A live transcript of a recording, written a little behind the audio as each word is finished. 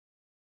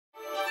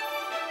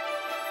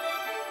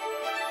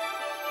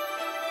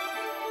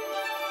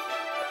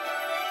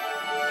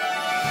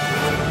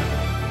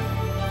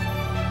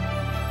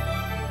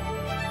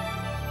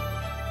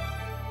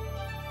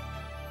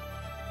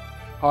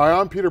Hi,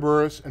 I'm Peter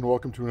Burris, and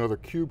welcome to another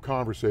CUBE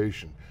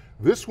Conversation.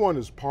 This one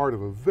is part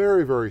of a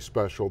very, very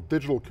special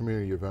digital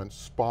community event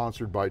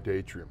sponsored by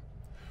Datrium.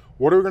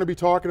 What are we going to be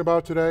talking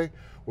about today?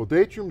 Well,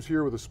 Datrium's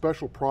here with a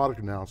special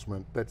product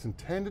announcement that's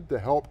intended to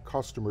help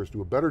customers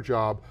do a better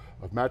job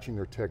of matching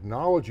their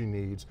technology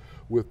needs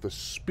with the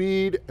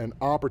speed and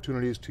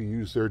opportunities to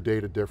use their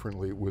data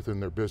differently within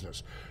their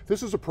business.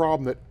 This is a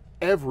problem that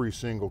every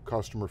single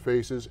customer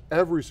faces,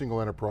 every single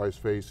enterprise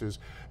faces,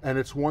 and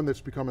it's one that's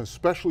become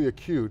especially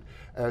acute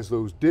as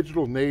those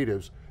digital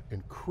natives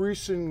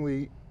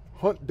increasingly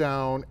hunt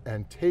down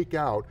and take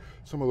out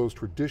some of those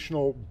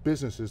traditional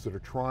businesses that are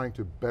trying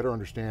to better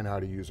understand how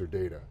to use their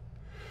data.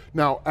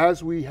 Now,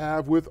 as we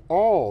have with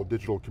all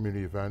digital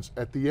community events,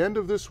 at the end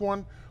of this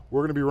one, we're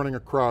going to be running a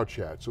crowd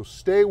chat, so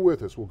stay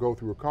with us. We'll go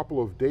through a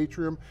couple of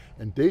Datrium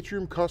and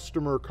Datrium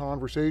customer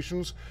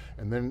conversations,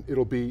 and then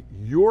it'll be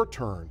your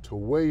turn to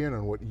weigh in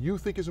on what you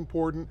think is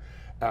important,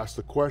 ask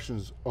the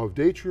questions of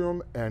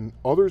Datrium and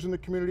others in the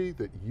community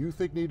that you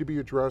think need to be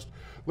addressed.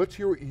 Let's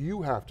hear what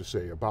you have to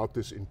say about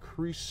this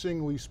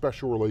increasingly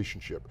special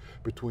relationship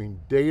between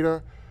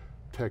data,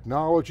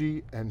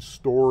 technology, and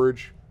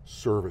storage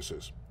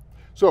services.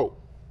 So,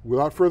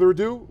 without further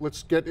ado,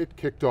 let's get it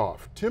kicked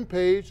off. Tim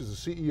Page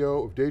is the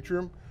CEO of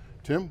Datrium.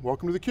 Tim,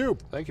 welcome to theCUBE.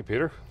 Thank you,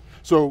 Peter.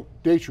 So,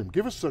 Datrium,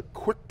 give us a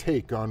quick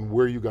take on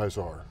where you guys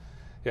are.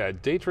 Yeah,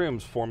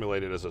 Datrium's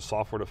formulated as a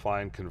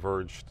software-defined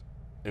converged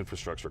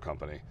infrastructure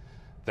company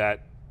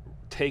that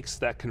takes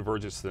that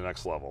convergence to the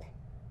next level.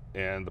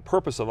 And the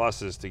purpose of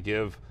us is to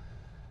give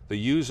the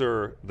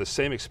user the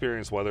same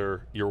experience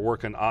whether you're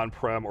working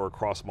on-prem or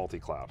across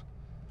multi-cloud.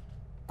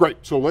 Great,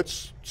 so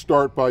let's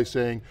start by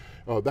saying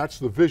that's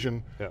the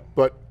vision, Yeah.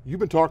 but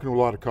you've been talking to a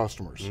lot of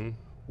customers.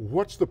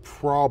 What's the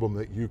problem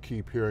that you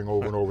keep hearing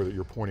over and over that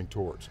you're pointing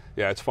towards?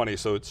 Yeah, it's funny,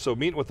 so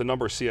meeting with a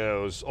number of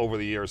CIOs over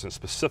the years, and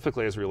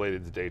specifically as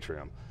related to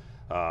Datrium,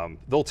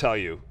 they'll tell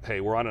you,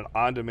 hey, we're on an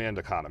on-demand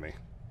economy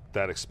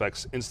that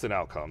expects instant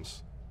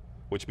outcomes,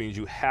 which means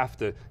you have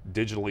to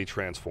digitally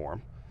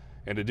transform.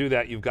 And to do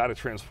that, you've got to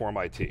transform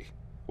IT,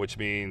 which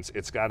means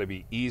it's got to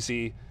be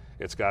easy,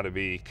 it's got to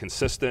be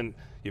consistent,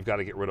 you've got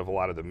to get rid of a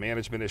lot of the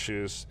management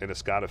issues, and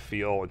it's got to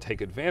feel and take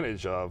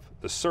advantage of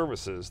the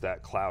services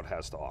that cloud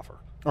has to offer.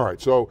 All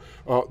right, so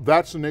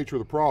that's the nature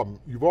of the problem.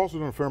 You've also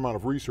done a fair amount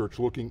of research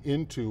looking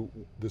into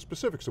the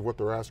specifics of what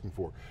they're asking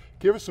for.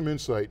 Give us some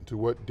insight into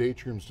what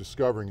Datrium's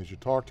discovering as you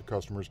talk to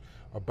customers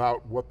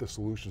about what the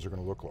solutions are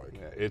going to look like.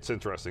 Yeah, it's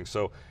interesting.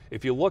 So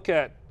if you look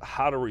at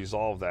how to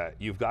resolve that,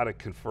 you've got to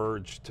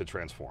converge to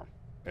transform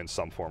in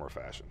some form or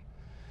fashion.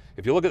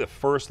 If you look at the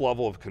first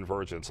level of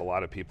convergence a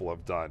lot of people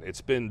have done,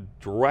 it's been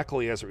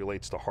directly as it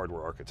relates to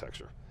hardware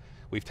architecture.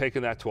 We've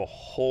taken that to a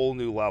whole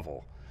new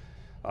level,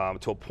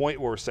 to a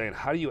point where we're saying,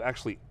 how do you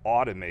actually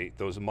automate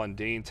those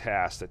mundane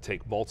tasks that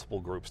take multiple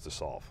groups to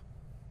solve?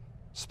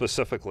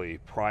 Specifically,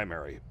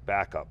 primary,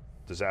 backup,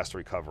 disaster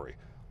recovery,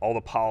 all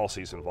the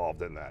policies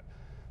involved in that.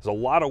 There's a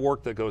lot of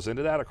work that goes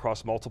into that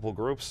across multiple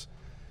groups,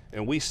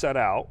 and we set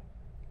out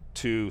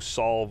to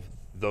solve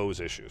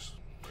those issues.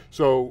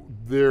 So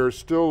there's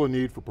still a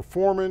need for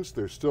performance,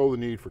 there's still the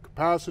need for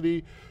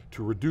capacity,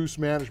 to reduce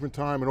management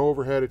time and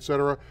overhead, et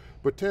cetera.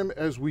 But Tim,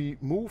 as we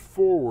move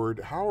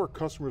forward, how are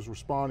customers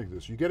responding to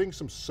this? Are you getting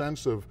some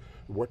sense of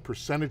what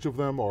percentage of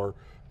them are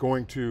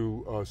going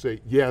to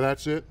say, yeah,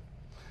 that's it?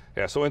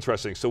 Yeah, so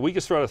interesting. So we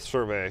just ran a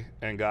survey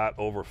and got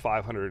over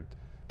 500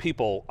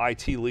 people,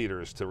 IT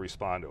leaders, to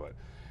respond to it.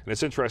 And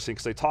it's interesting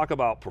because they talk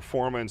about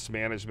performance,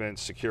 management,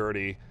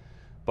 security,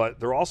 but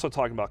they're also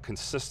talking about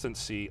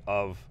consistency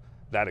of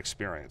that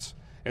experience.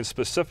 And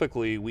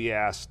specifically, we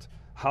asked,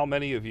 how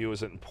many of you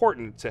is it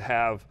important to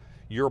have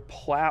your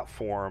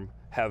platform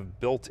have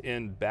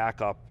built-in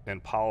backup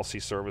and policy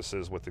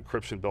services with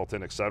encryption built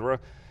in, et cetera?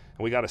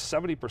 And we got a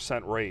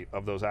 70% rate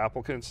of those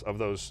applicants, of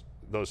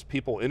those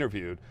people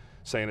interviewed,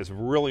 saying it's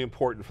really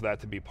important for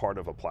that to be part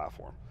of a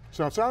platform.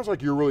 So it sounds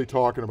like you're really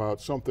talking about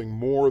something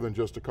more than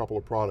just a couple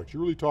of products.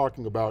 You're really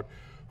talking about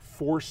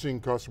forcing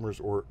customers,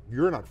 or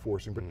you're not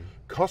forcing, but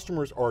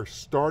customers are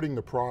starting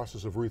the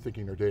process of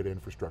rethinking their data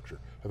infrastructure.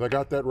 Have I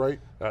got that right?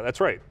 That's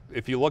right.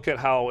 If you look at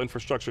how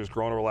infrastructure has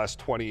grown over the last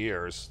 20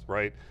 years,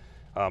 right?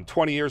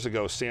 20 years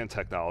ago, SAN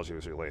technology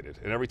was related,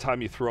 and every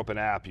time you threw up an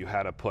app, you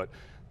had to put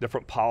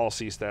different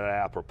policies to that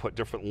app or put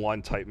different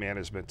LUN type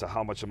management to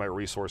how much of my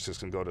resources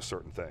can go to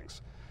certain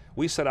things.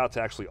 We set out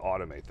to actually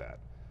automate that,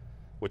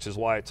 which is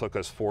why it took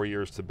us 4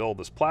 years to build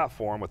this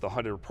platform with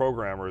 100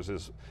 programmers.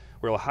 Is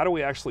we're like, how do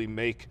we actually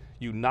make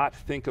you not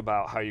think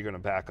about how you're going to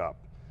back up?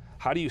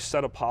 How do you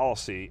set a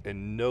policy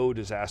and no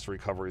disaster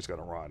recovery is going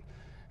to run?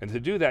 And to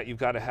do that, you've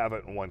got to have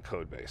it in one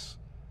code base.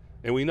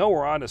 And we know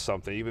we're onto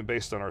something, even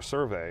based on our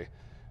survey,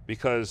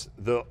 because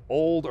the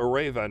old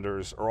array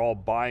vendors are all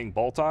buying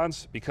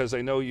bolt-ons because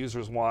they know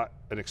users want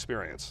an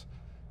experience.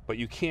 But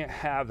you can't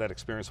have that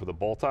experience with a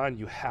bolt-on,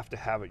 you have to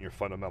have it in your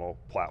fundamental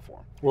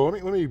platform. Well,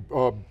 let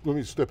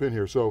me step in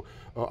here. So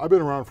I've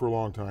been around for a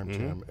long time,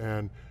 Tim,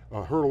 and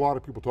heard a lot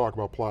of people talk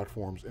about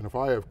platforms, and if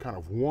I have kind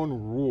of one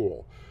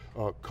rule,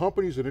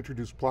 Companies that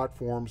introduce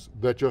platforms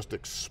that just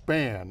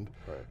expand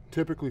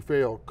typically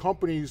fail.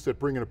 Companies that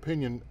bring an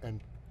opinion and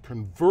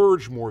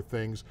converge more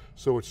things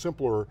so it's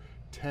simpler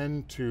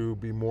tend to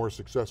be more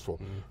successful.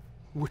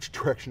 Which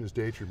direction is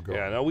Datrium going?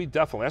 Yeah, no, we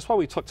definitely, that's why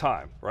we took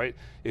time, right?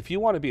 If you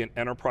want to be an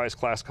enterprise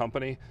class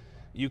company,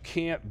 you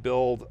can't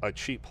build a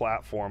cheap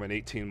platform in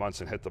 18 months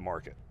and hit the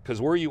market,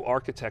 because where you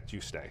architect, you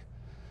stay.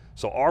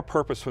 So our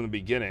purpose from the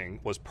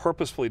beginning was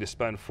purposefully to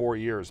spend 4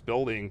 years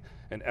building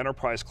an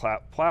enterprise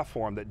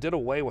platform that did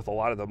away with a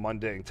lot of the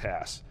mundane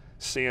tasks.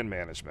 SAN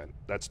management,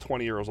 that's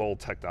 20 years old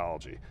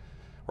technology,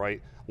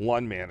 right?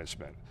 LUN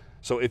management.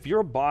 So if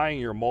you're buying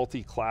your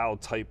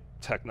multi-cloud type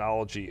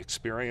technology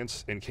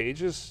experience in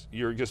cages,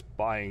 you're just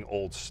buying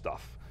old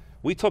stuff.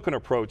 We took an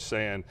approach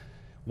saying,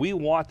 we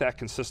want that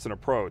consistent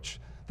approach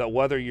that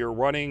whether you're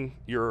running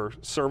your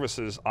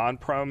services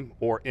on-prem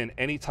or in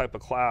any type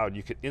of cloud,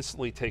 you can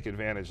instantly take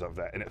advantage of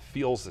that and it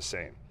feels the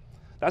same.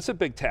 That's a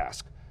big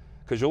task,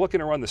 because you're looking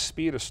to run the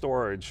speed of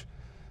storage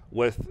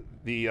with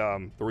the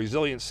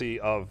resiliency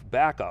of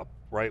backup,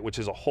 right, which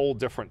is a whole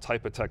different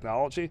type of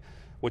technology,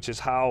 which is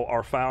how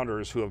our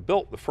founders who have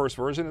built the first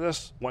version of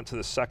this went to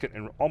the second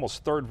and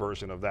almost third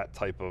version of that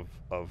type of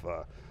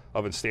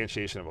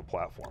instantiation of a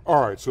platform.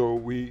 All right, so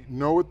we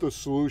know what the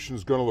solution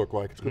is going to look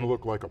like. It's going to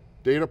look like a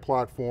data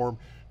platform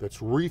that's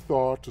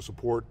rethought to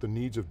support the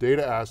needs of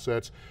data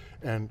assets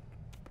and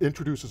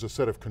introduces a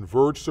set of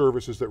converged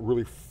services that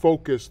really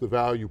focus the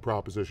value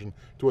proposition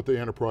to what the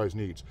enterprise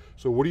needs.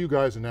 So what are you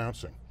guys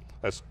announcing?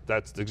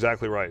 That's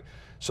exactly right.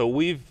 So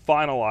we've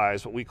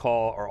finalized what we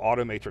call our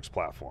Automatrix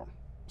platform.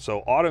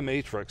 So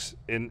Automatrix,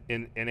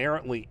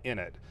 inherently in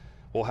it,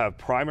 will have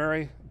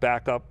primary,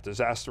 backup,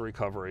 disaster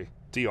recovery,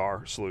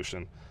 DR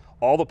solution,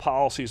 all the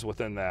policies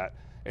within that,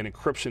 and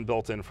encryption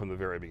built in from the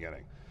very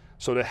beginning.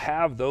 So to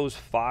have those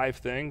 5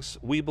 things,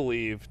 we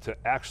believe to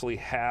actually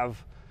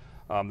have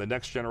the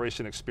next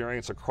generation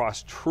experience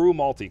across true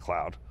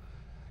multi-cloud.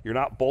 You're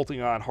not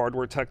bolting on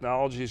hardware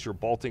technologies, you're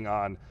bolting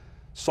on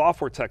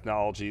software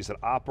technologies that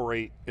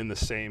operate in the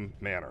same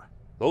manner.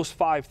 Those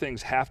 5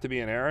 things have to be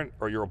inherent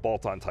or you're a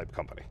bolt-on type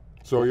company.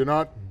 So you're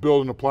not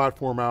building a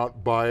platform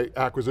out by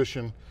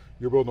acquisition,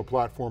 you're building a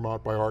platform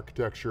out by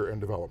architecture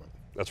and development.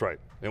 That's right,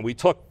 and we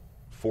took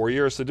 4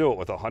 years to do it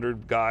with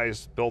 100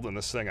 guys building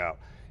this thing out.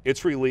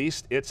 It's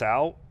released, it's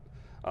out,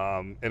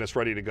 and it's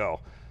ready to go.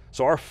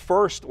 So our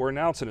first, we're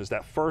announcing is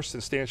that first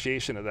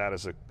instantiation of that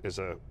is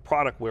a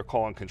product we're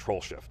calling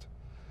Control Shift,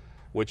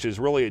 which is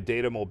really a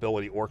data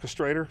mobility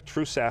orchestrator,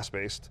 true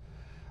SaaS-based.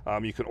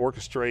 You can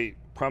orchestrate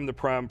prem to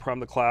prem, prem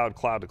to cloud,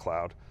 cloud to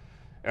cloud.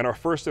 And our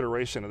first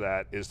iteration of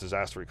that is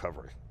disaster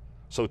recovery.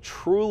 So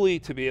truly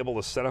to be able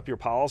to set up your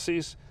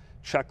policies,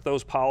 check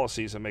those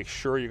policies and make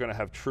sure you're going to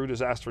have true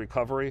disaster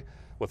recovery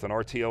with an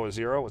RTO of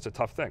 0, it's a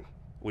tough thing.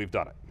 We've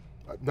done it.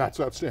 That's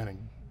outstanding.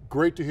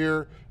 Great to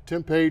hear.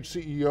 Tim Page,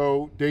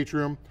 CEO,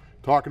 Datrium,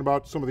 talking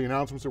about some of the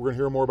announcements that we're going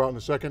to hear more about in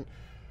a second.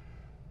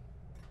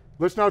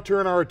 Let's now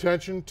turn our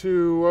attention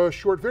to a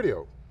short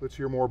video. Let's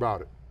hear more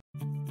about it.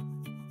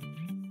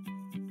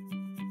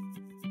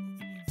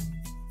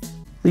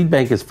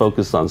 LeadBank is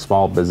focused on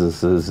small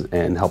businesses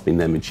and helping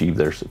them achieve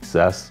their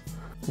success.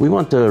 We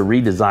want to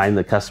redesign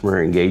the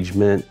customer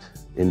engagement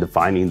in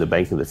defining the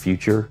bank of the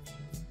future.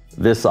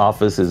 This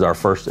office is our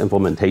first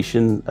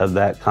implementation of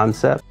that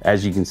concept.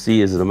 As you can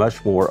see, is a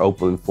much more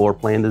open floor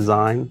plan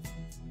design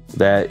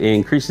that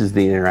increases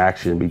the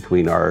interaction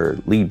between our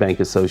LeadBank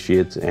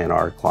associates and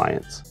our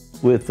clients.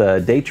 With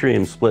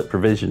Datrium split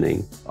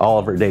provisioning, all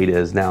of our data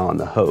is now on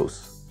the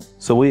host.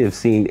 So we have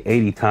seen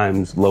 80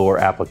 times lower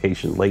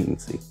application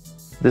latency.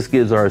 This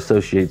gives our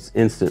associates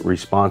instant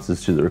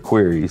responses to their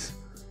queries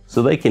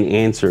so they can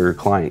answer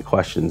client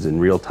questions in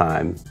real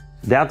time.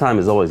 Downtime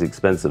is always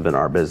expensive in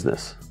our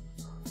business.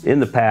 In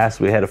the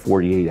past, we had a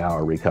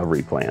 48-hour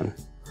recovery plan,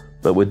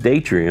 but with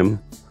Datrium,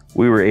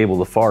 we were able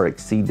to far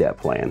exceed that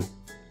plan.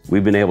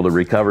 We've been able to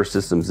recover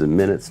systems in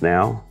minutes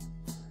now.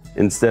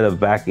 Instead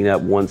of backing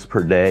up once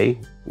per day,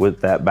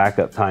 with that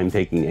backup time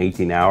taking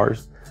 18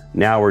 hours,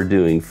 now we're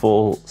doing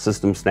full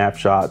system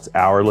snapshots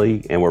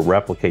hourly, and we're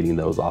replicating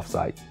those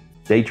offsite.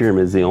 Datrium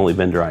is the only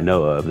vendor I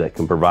know of that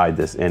can provide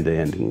this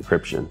end-to-end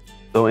encryption.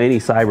 So any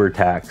cyber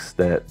attacks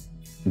that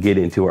get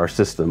into our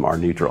system are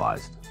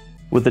neutralized.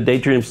 With the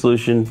Datrium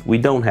solution, we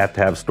don't have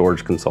to have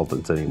storage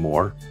consultants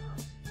anymore.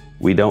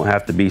 We don't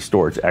have to be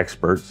storage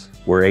experts.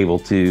 We're able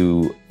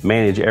to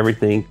manage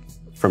everything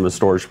from a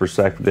storage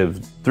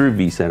perspective through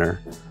vCenter,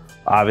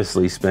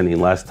 obviously spending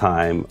less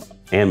time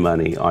and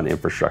money on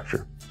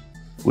infrastructure.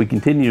 We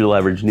continue to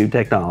leverage new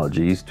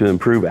technologies to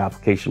improve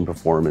application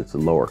performance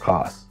and lower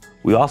costs.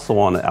 We also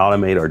want to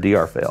automate our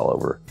DR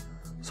failover.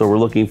 So we're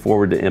looking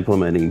forward to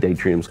implementing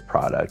Datrium's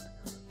product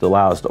to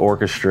allow us to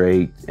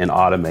orchestrate and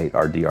automate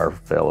our DR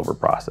failover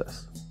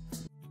process.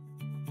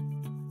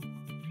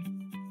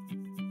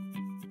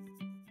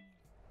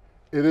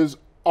 It is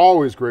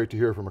always great to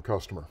hear from a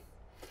customer.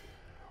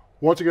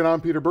 Once again, I'm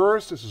Peter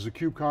Burris. This is a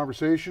CUBE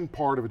Conversation,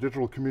 part of a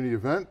digital community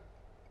event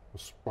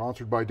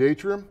sponsored by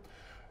Datrium.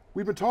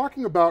 We've been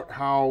talking about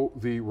how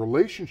the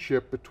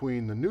relationship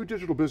between the new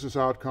digital business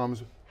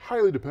outcomes,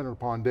 highly dependent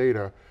upon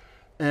data,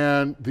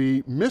 and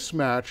the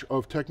mismatch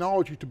of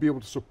technology to be able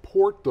to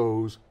support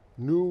those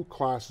new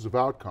classes of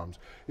outcomes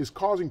is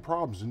causing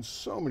problems in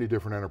so many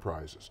different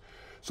enterprises.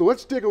 So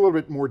let's dig a little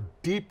bit more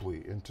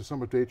deeply into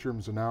some of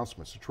Datrium's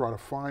announcements to try to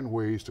find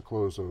ways to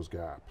close those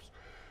gaps.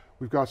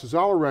 We've got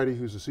Suzala Reddy,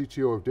 who's the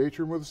CTO of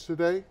Datrium, with us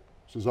today.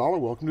 Suzala,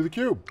 welcome to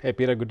theCUBE. Hey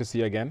Peter, good to see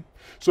you again.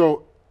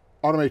 So,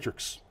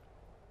 Automatrix,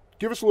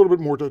 give us a little bit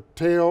more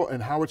detail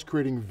and how it's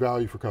creating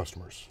value for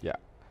customers. Yeah,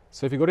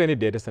 so if you go to any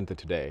data center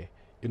today,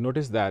 you'll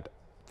notice that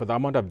for the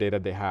amount of data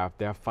they have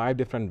 5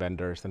 different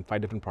vendors and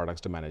 5 different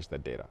products to manage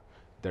that data.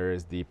 There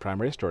is the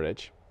primary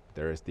storage,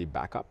 there is the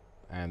backup,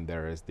 and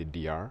there is the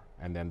DR,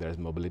 and then there's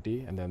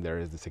mobility, and then there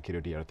is the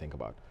security you have to think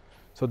about.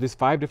 So these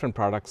 5 different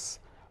products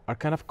are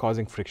kind of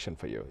causing friction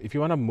for you. If you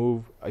want to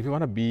move, if you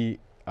want to be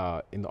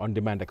in the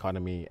on-demand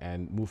economy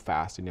and move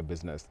fast in your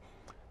business,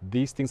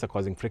 these things are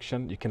causing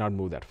friction. You cannot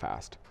move that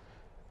fast.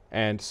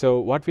 And so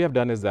what we have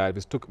done is that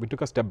we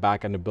took a step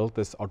back and we built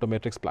this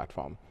Automatrix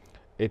platform.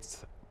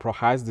 It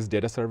has these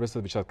data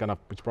services which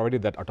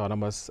provided that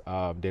autonomous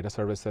data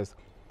services.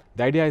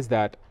 The idea is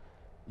that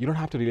you don't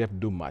have to really have to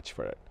do much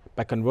for it.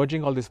 By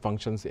converging all these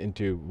functions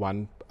into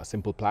one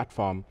simple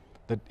platform,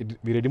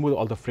 we remove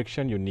all the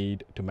friction you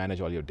need to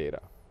manage all your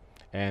data.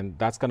 And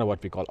that's kind of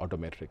what we call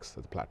Automatrix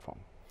as a platform.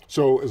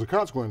 So as a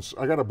consequence,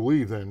 I got to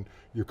believe then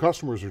your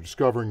customers are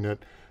discovering that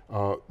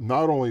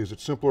not only is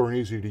it simpler and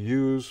easier to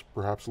use,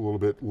 perhaps a little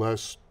bit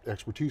less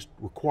expertise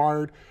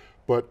required,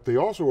 but they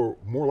also are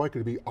more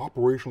likely to be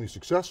operationally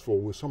successful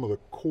with some of the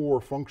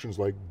core functions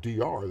like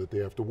DR that they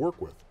have to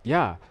work with.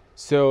 Yeah,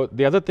 so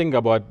the other thing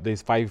about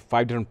these five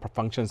different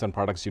functions and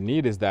products you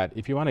need is that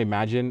if you want to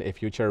imagine a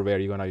future where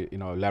you're going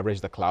to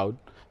leverage the cloud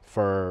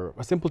for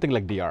a simple thing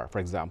like DR, for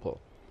example.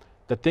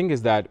 The thing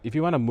is that if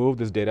you want to move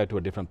this data to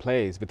a different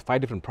place with 5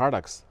 different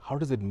products, how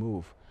does it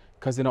move?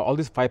 Because all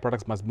these 5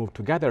 products must move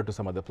together to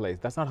some other place.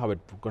 That's not how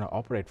it's going to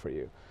operate for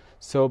you.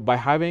 So by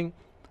having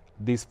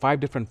these 5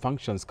 different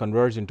functions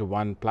converge into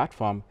one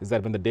platform is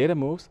that when the data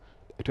moves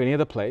to any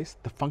other place,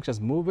 the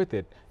functions move with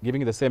it, giving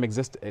you the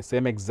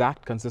same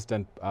exact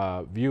consistent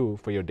view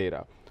for your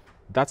data.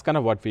 That's kind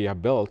of what we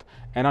have built.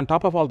 And on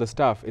top of all this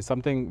stuff is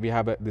something we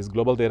have these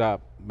global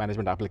data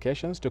management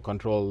applications to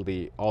control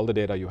all the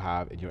data you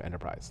have in your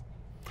enterprise.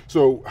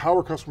 So how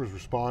are customers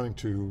responding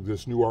to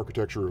this new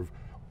architecture of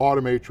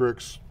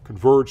Automatrix,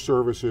 converged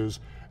services,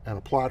 and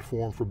a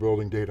platform for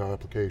building data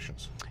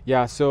applications?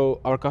 Yeah, so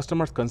our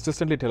customers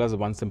consistently tell us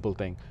one simple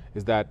thing,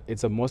 is that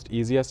it's the most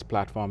easiest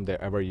platform they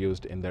ever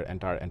used in their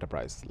entire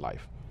enterprise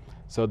life.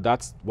 So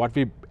that's what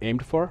we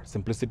aimed for,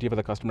 simplicity for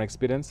the customer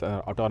experience.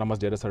 Autonomous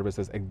data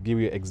services give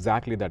you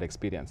exactly that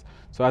experience.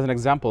 So as an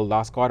example,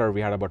 last quarter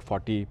we had about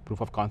 40 proof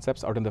of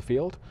concepts out in the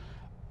field.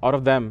 Out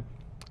of them,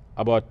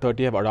 about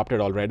 30 have adopted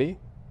already,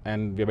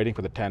 and we're waiting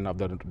for the 10 of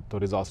the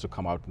results to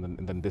come out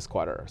in this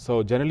quarter.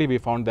 So generally we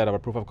found that our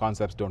proof of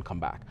concepts don't come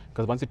back,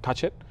 because once you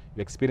touch it,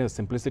 you experience the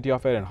simplicity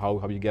of it and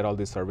how you get all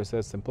these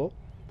services simple,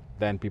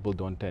 then people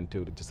don't tend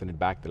to just send it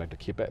back. They like to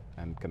keep it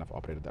and kind of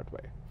operate it that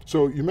way.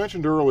 So you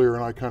mentioned earlier,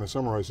 and I kind of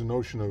summarized the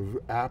notion of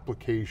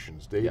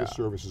applications, data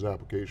services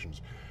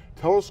applications.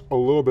 Tell us a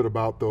little bit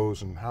about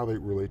those and how they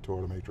relate to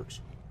Automatrix.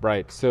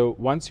 Right, so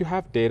once you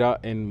have data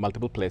in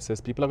multiple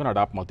places, people are going to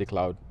adopt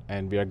multi-cloud,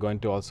 and we are going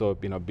to also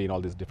be in all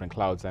these different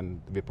clouds,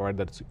 and we provide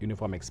that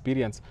uniform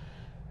experience.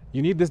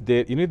 You need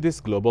this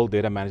global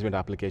data management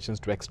applications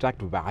to extract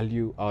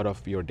value out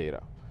of your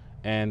data.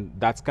 And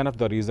that's kind of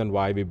the reason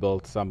why we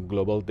built some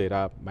global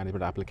data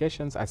management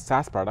applications as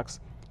SaaS products.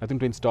 Nothing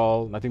to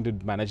install, nothing to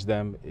manage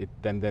them,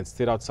 then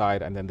sit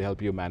outside, and then they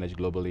help you manage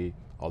globally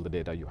all the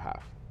data you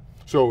have.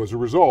 So as a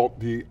result,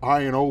 the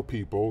I&O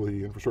people,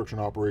 the infrastructure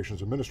and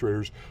operations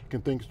administrators,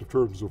 can think in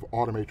terms of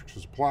Automatrix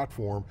as a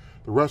platform.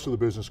 The rest of the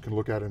business can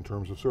look at it in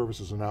terms of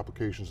services and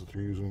applications that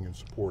they're using and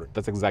supporting.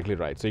 That's exactly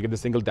right. So you get the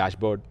single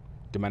dashboard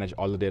to manage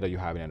all the data you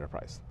have in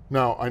enterprise.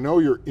 Now, I know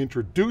you're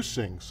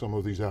introducing some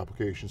of these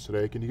applications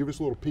today. Can you give us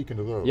a little peek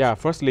into those? Yeah,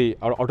 firstly,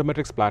 our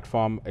Automatrix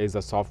platform is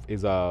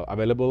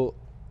available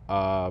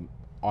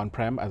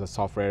on-prem as a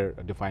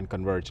software-defined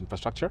converged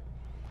infrastructure.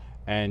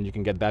 And you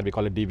can get that, we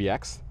call it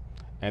DVX.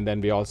 And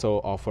then we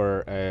also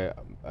offer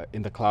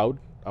in the cloud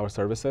our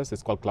services.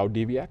 It's called Cloud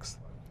DVX.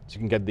 So you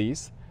can get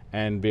these.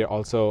 And we're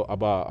also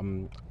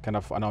kind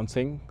of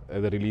announcing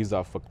the release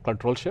of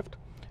Control Shift.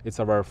 It's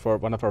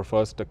one of our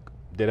first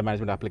data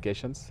management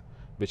applications,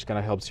 which kind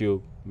of helps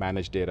you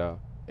manage data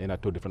in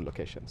 2 different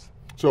locations.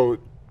 So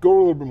go a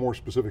little bit more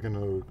specific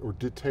or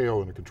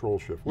detail in a Control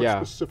Shift. What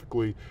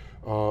specifically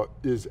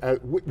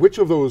which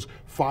of those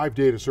 5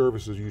 data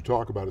services you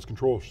talk about is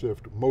Control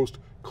Shift most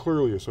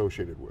clearly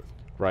associated with?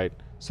 Right.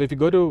 So if you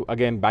go to,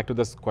 again, back to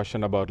this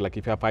question about like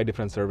if you have 5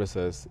 different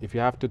services, if you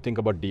have to think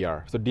about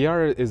DR. So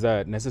DR is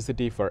a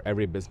necessity for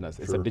every business.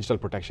 It's a digital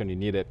protection, you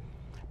need it.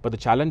 But the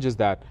challenge is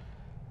that,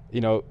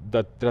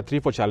 there are 3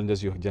 or 4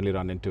 challenges you generally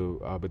run into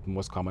with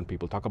most common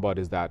people talk about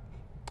is that,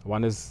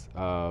 one is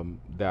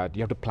that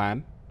you have to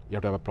plan You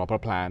have to have a proper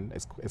plan.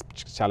 It's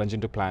challenging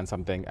to plan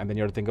something. And then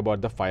you have to think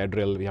about the fire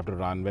drill we have to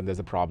run when there's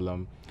a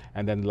problem.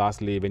 And then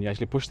lastly, when you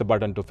actually push the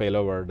button to fail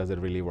over, does it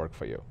really work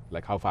for you?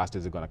 Like how fast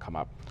is it going to come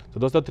up? So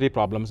those are 3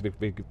 problems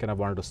we kind of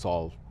wanted to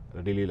solve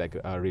really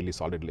really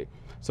solidly.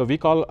 So we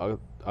call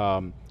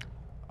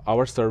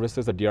our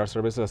services, the DR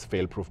services, as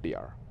fail-proof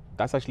DR.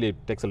 That's actually,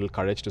 it takes a little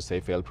courage to say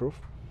fail-proof.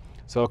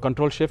 So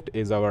Control Shift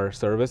is our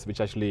service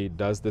which actually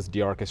does this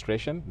DR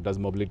orchestration, does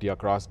mobility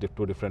across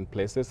 2 different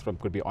places,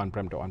 could be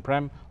on-prem to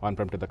on-prem,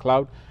 on-prem to the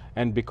cloud.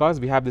 And because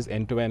we have this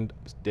end-to-end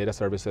data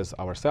services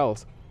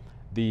ourselves,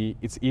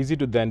 it's easy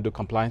to then do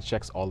compliance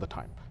checks all the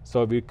time.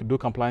 So we could do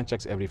compliance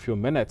checks every few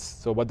minutes.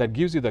 So what that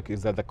gives you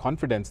is that the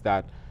confidence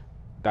that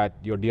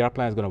your DR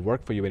plan is going to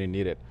work for you when you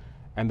need it.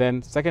 And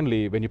then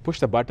secondly, when you push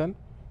the button,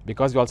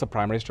 because you also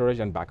primary storage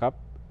and backup,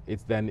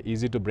 it's then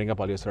easy to bring up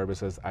all your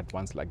services at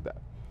once like that.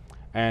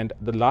 And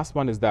the last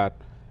one is that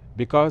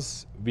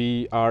because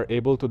we are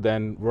able to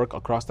then work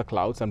across the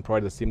clouds and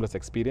provide a seamless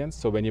experience,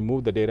 so when you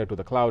move the data to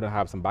the cloud and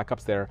have some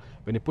backups there,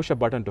 when you push a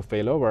button to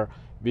fail over,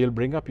 we'll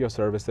bring up your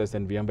services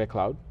in VMware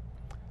Cloud,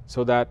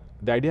 so that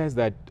the idea is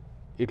that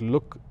it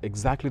look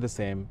exactly the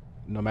same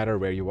no matter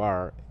where you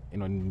are,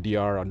 in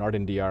DR or not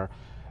in DR.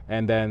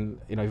 And then,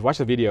 if you watch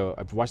the video,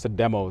 if you watch the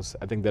demos,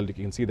 I think you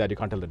can see that you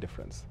can't tell the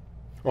difference.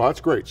 Well,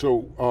 that's great.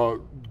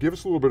 So give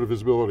us a little bit of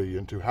visibility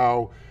into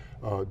how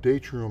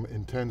Datrium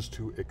intends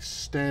to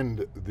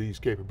extend these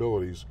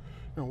capabilities.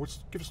 Give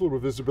us a little bit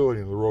of visibility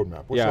into the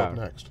roadmap. What's up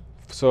next?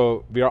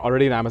 So we are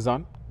already in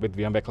Amazon with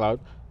VMware Cloud.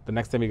 The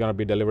next thing we're going to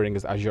be delivering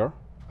is Azure.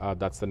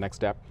 That's the next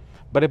step.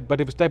 But if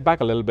we step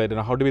back a little bit,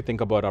 how do we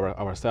think about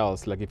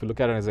ourselves? Like if you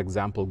look at it as an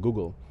example,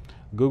 Google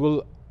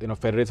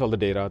federates all the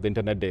data, the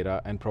internet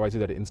data, and provides you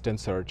that instant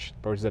search,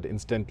 provides you that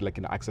instant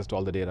access to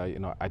all the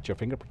data at your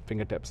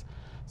fingertips.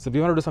 So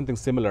we want to do something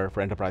similar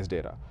for enterprise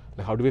data.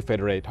 Like how do we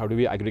federate, how do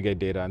we aggregate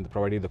data and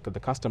provide the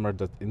customer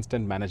the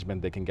instant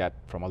management they can get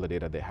from all the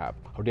data they have?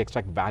 How do you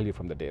extract value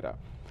from the data?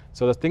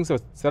 So the things, a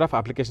set of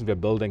applications we're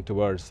building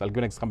towards, I'll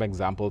give you some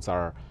examples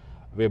are,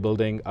 we're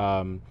building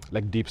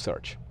like deep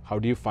search. How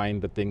do you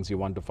find the things you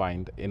want to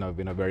find in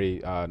a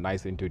very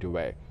nice, intuitive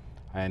way?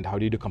 And how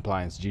do you do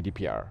compliance,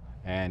 GDPR?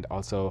 And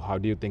also, how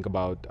do you think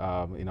about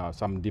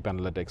some deep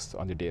analytics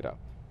on your data?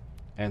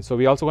 And so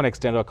we also want to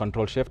extend our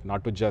Control Shift,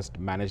 not to just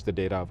manage the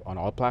data on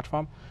all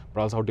platforms,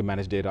 but also how to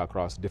manage data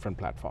across different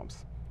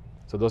platforms.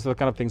 So those are the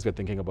kind of things we're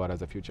thinking about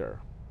as a future.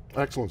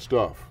 Excellent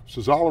stuff.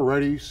 Sazala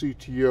Reddy,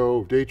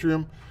 CTO of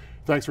Datrium,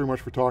 thanks very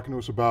much for talking to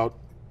us about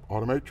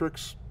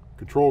Automatrix,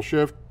 Control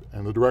Shift,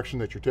 and the direction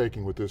that you're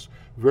taking with this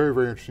very,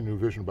 very interesting new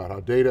vision about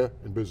how data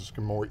and business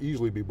can more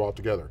easily be brought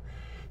together.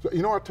 So,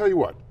 I'll tell you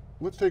what,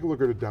 let's take a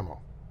look at a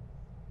demo.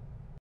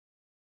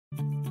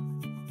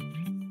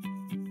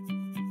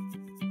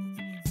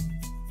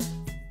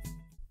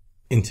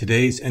 In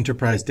today's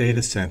enterprise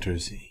data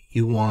centers,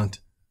 you want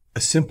a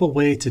simple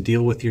way to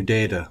deal with your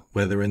data,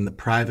 whether in the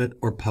private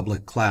or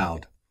public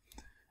cloud,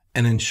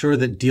 and ensure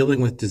that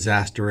dealing with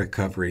disaster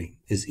recovery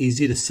is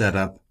easy to set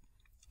up,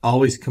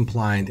 always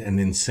compliant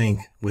and in sync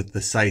with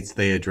the sites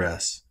they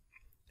address,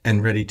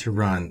 and ready to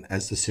run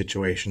as the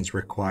situations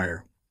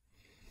require.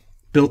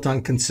 Built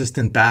on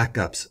consistent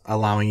backups,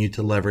 allowing you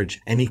to leverage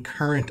any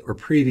current or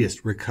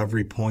previous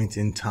recovery point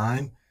in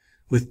time,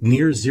 with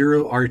near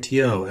zero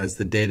RTO as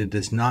the data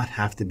does not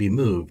have to be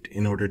moved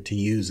in order to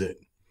use it.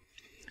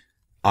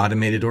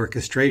 Automated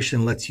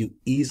orchestration lets you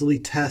easily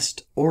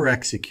test or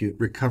execute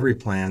recovery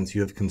plans you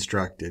have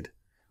constructed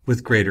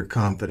with greater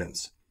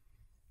confidence,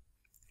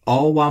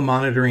 all while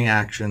monitoring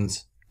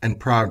actions and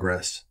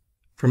progress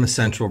from a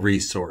central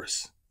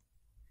resource.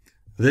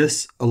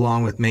 This,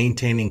 along with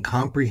maintaining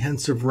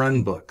comprehensive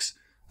runbooks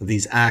of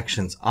these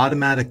actions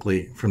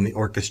automatically from the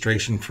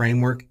orchestration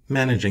framework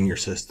managing your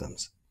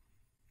systems.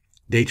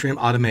 Datrium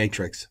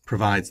Automatrix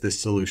provides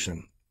this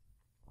solution.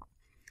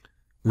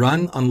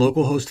 Run on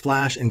localhost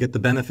flash and get the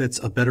benefits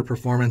of better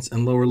performance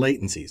and lower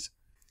latencies.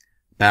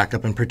 Back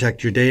up and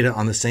protect your data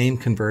on the same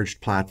converged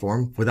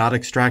platform without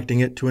extracting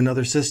it to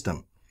another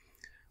system,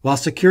 while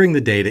securing the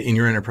data in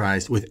your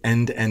enterprise with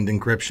end-to-end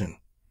encryption.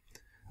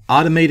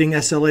 Automating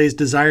SLAs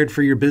desired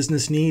for your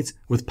business needs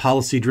with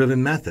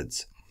policy-driven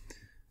methods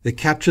that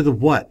capture the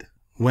what,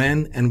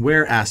 when, and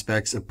where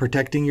aspects of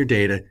protecting your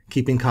data,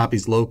 keeping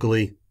copies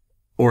locally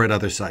or at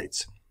other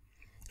sites.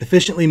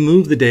 Efficiently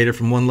move the data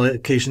from one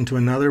location to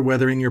another,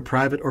 whether in your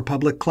private or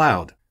public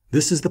cloud.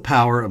 This is the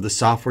power of the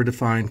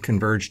software-defined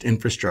converged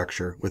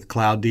infrastructure with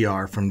Cloud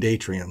DR from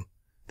Datrium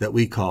that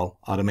we call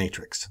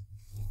Automatrix.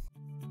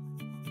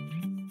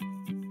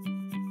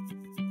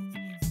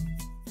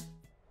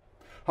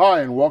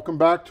 Hi, and welcome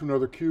back to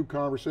another CUBE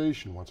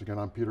Conversation. Once again,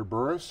 I'm Peter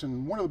Burris,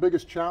 and one of the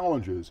biggest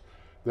challenges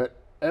that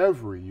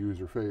every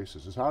user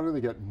faces is how do they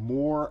get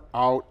more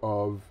out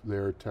of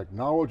their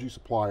technology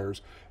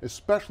suppliers,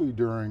 especially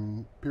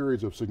during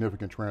periods of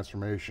significant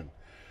transformation.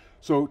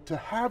 So to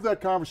have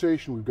that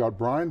conversation, we've got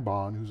Brian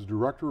Bond, who's the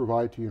Director of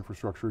IT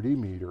Infrastructure at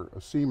eMeter,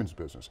 a Siemens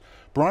business.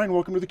 Brian,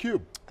 welcome to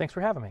theCUBE. Thanks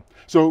for having me.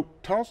 So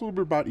tell us a little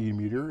bit about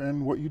eMeter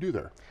and what you do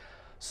there.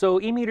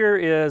 So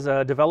eMeter is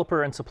a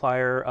developer and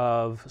supplier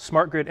of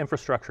smart grid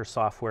infrastructure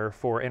software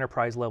for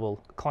enterprise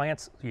level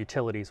clients,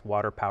 utilities,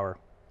 water, power,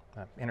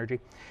 energy.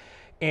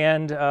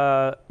 And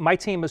my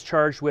team is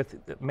charged with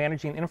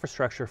managing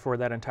infrastructure for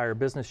that entire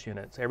business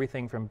unit. It's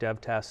everything from dev,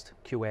 test,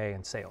 QA,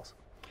 and sales.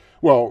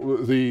 Well,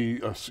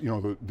 the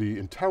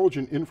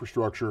intelligent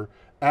infrastructure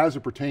as it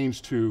pertains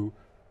to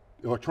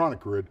electronic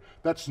grid,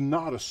 that's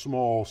not a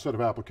small set of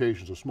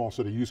applications, a small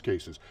set of use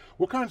cases.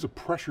 What kinds of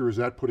pressure is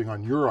that putting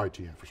on your IT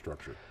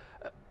infrastructure?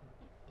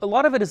 A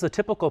lot of it is the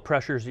typical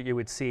pressures that you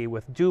would see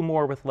with do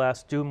more with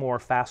less, do more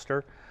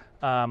faster.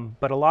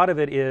 But a lot of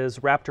it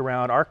is wrapped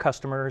around our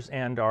customers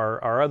and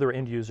our other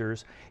end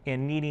users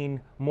in needing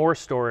more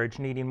storage,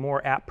 needing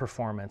more app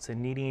performance, and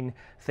needing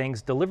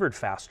things delivered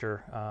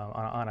faster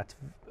on a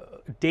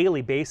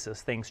daily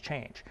basis. Things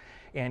change.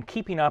 And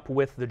keeping up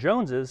with the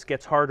Joneses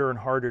gets harder and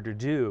harder to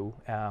do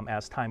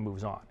as time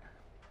moves on.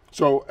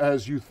 So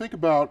as you think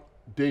about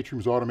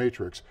Datrium's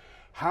Automatrix,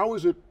 how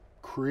is it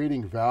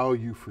creating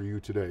value for you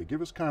today? Give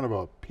us kind of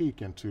a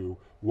peek into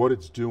what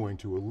it's doing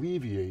to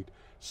alleviate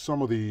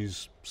some of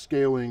these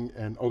scaling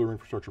and other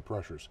infrastructure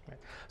pressures. Right.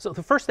 So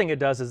the first thing it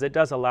does is it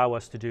does allow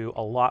us to do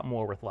a lot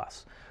more with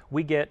less.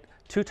 We get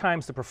 2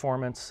 times the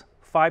performance,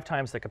 5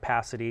 times the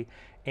capacity,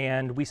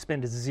 and we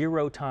spend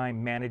 0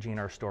 time managing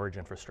our storage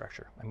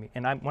infrastructure. I mean,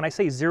 and when I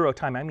say 0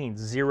 time, I mean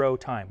 0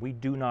 time. We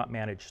do not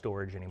manage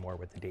storage anymore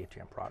with the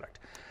Datrium product.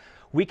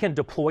 We can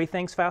deploy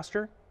things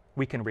faster.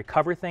 We can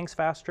recover things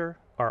faster.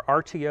 Our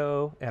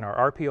RTO and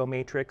our RPO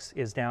matrix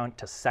is down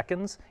to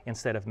seconds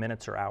instead of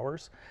minutes or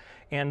hours.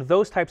 And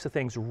those types of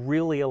things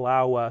really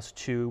allow us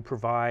to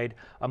provide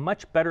a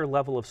much better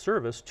level of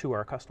service to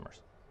our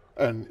customers.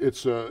 And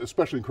it's,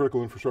 especially in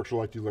critical infrastructure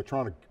like the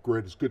electronic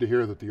grid, it's good to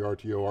hear that the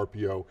RTO,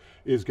 RPO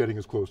is getting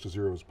as close to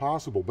 0 as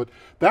possible. But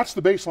that's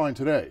the baseline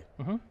today.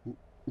 Mm-hmm.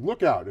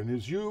 Look out, and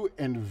as you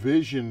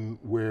envision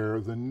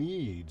where the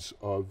needs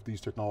of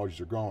these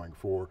technologies are going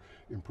for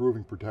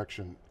improving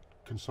protection,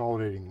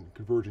 consolidating,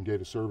 converging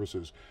data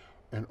services,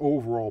 and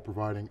overall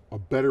providing a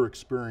better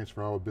experience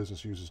for how a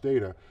business uses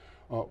data,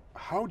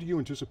 how do you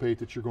anticipate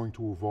that you're going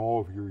to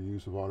evolve your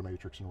use of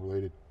Automatrix and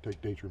related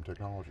Datrium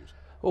technologies?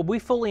 Well, we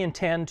fully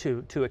intend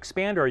to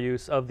expand our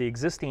use of the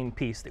existing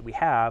piece that we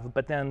have,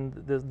 but then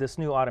this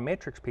new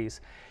Automatrix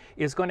piece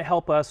is going to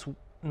help us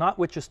not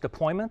with just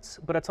deployments,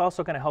 but it's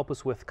also going to help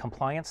us with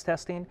compliance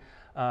testing,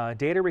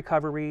 data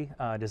recovery,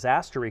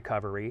 disaster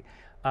recovery,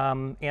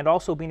 and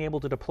also being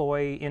able to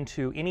deploy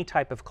into any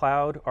type of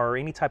cloud or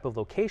any type of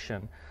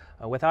location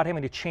without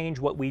having to change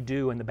what we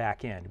do in the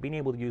back end, being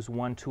able to use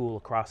one tool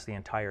across the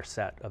entire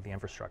set of the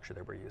infrastructure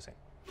that we're using.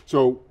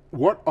 So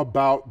what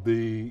about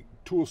the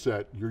tool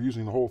set? You're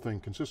using the whole thing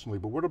consistently,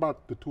 but what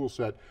about the tool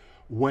set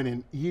when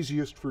in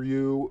easiest for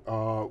you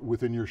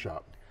within your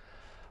shop?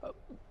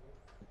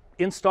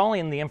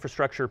 Installing the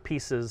infrastructure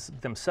pieces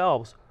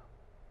themselves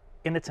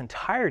in its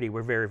entirety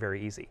were very,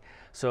 very easy.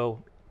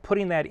 So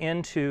putting that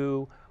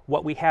into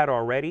what we had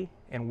already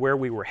and where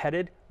we were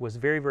headed was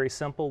very, very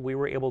simple. We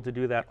were able to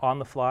do that on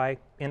the fly,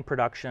 in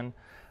production,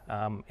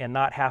 and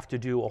not have to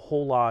do a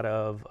whole lot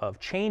of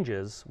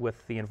changes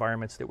with the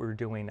environments that we were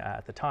doing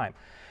at the time.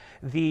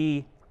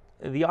 The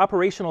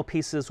operational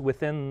pieces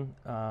within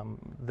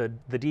the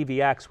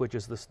DVX, which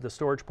is the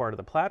storage part of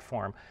the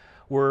platform,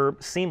 were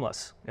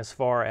seamless as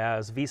far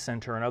as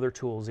vCenter and other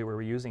tools that we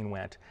were using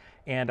went,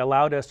 and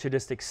allowed us to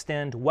just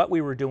extend what we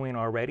were doing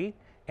already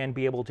and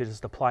be able to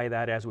just apply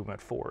that as we went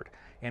forward.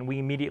 And we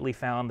immediately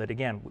found that,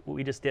 again,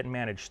 we just didn't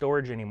manage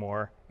storage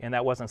anymore, and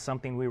that wasn't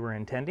something we were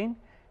intending,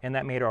 and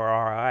that made our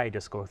ROI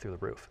just go through the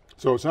roof.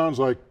 So it sounds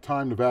like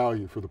time to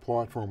value for the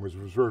platform was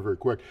very, very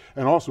quick,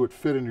 and also it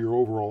fit into your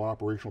overall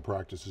operational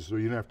practices, so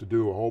you didn't have to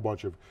do a whole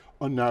bunch of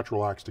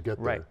unnatural acts to get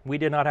there. Right, we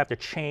did not have to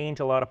change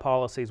a lot of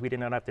policies, we did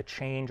not have to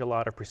change a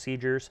lot of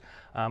procedures.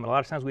 A lot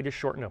of times we just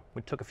shortened them.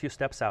 We took a few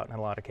steps out in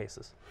a lot of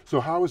cases.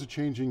 So how is it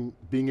changing,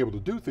 being able to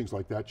do things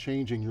like that,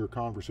 changing your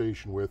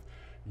conversation with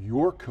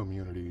your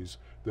communities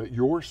that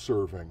you're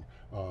serving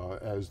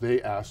as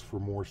they ask for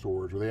more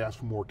storage or they ask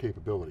for more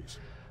capabilities?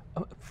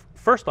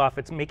 First off,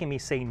 it's making me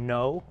say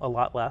no a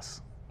lot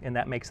less, and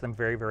that makes them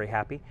very, very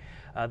happy.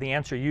 The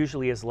answer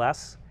usually is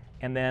less,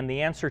 and then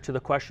the answer to the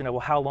question of,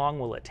 well, how long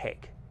will it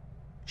take?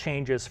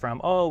 Changes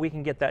from, oh, we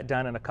can get that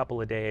done in a couple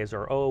of days,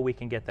 or oh, we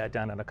can get that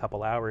done in a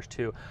couple hours,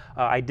 to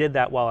I did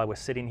that while I was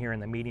sitting here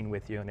in the meeting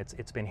with you, and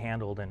it's been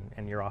handled,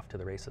 and you're off to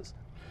the races.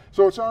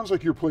 So it sounds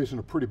like you're placing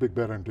a pretty big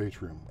bet on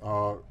Datrium.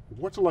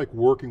 What's it like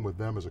working with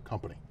them as a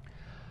company?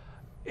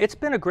 It's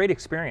been a great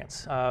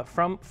experience.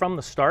 From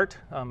the start,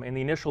 in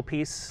the initial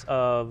piece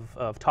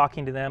of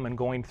talking to them and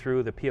going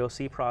through the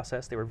POC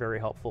process, they were very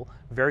helpful,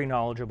 very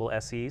knowledgeable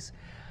SEs.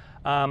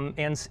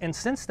 And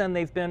since then,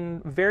 they've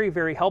been very,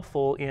 very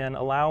helpful in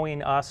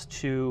allowing us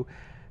to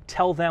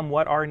tell them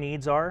what our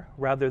needs are,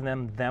 rather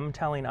than them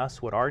telling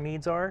us what our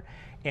needs are,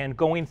 and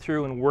going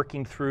through and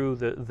working through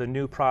the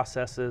new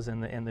processes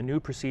and the new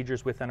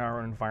procedures within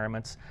our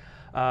environments.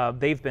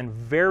 They've been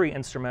very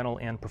instrumental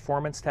in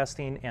performance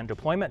testing and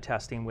deployment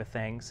testing with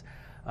things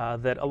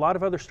that a lot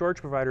of other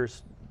storage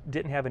providers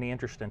didn't have any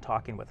interest in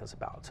talking with us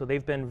about. So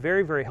they've been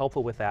very, very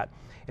helpful with that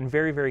and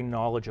very, very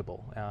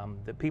knowledgeable.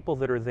 The people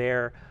that are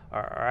there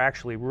are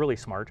actually really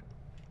smart,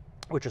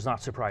 which is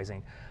not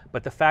surprising.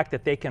 But the fact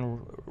that they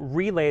can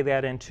relay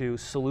that into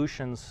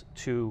solutions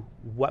to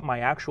what my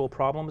actual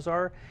problems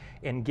are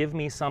and give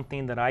me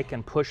something that I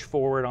can push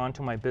forward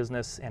onto my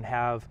business and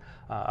have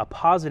a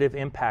positive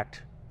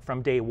impact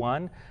from day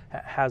one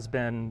has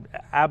been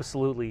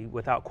absolutely,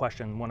 without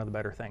question, one of the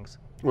better things.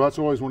 Well, that's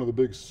always one of the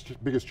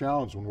biggest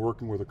challenges when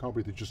working with a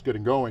company that's just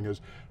getting going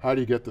is how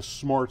do you get the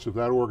smarts of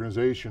that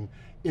organization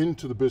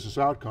into the business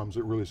outcomes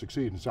that really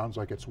succeed? And it sounds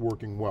like it's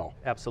working well.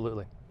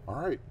 Absolutely. All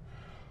right.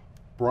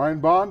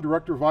 Brian Bond,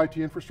 Director of IT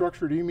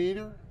Infrastructure at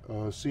eMeter,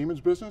 Siemens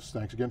Business.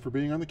 Thanks again for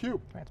being on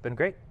theCUBE. It's been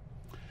great.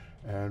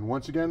 And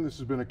once again, this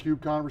has been a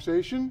CUBE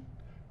Conversation.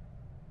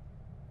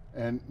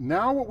 And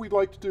now what we'd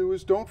like to do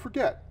is don't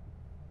forget,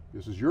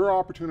 this is your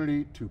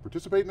opportunity to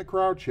participate in the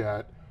crowd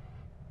chat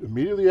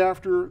immediately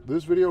after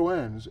this video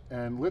ends,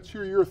 and let's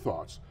hear your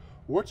thoughts.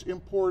 What's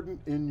important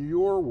in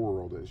your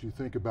world as you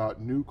think about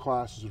new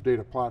classes of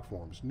data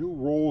platforms, new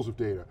roles of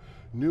data,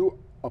 new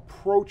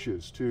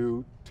approaches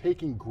to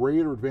taking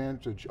greater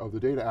advantage of the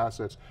data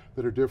assets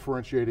that are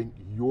differentiating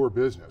your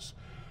business?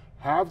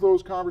 Have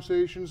those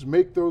conversations,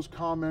 make those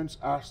comments,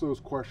 ask those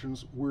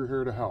questions. We're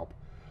here to help.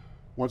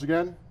 Once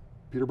again,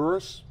 Peter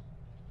Burris,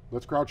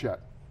 let's crowd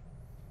chat.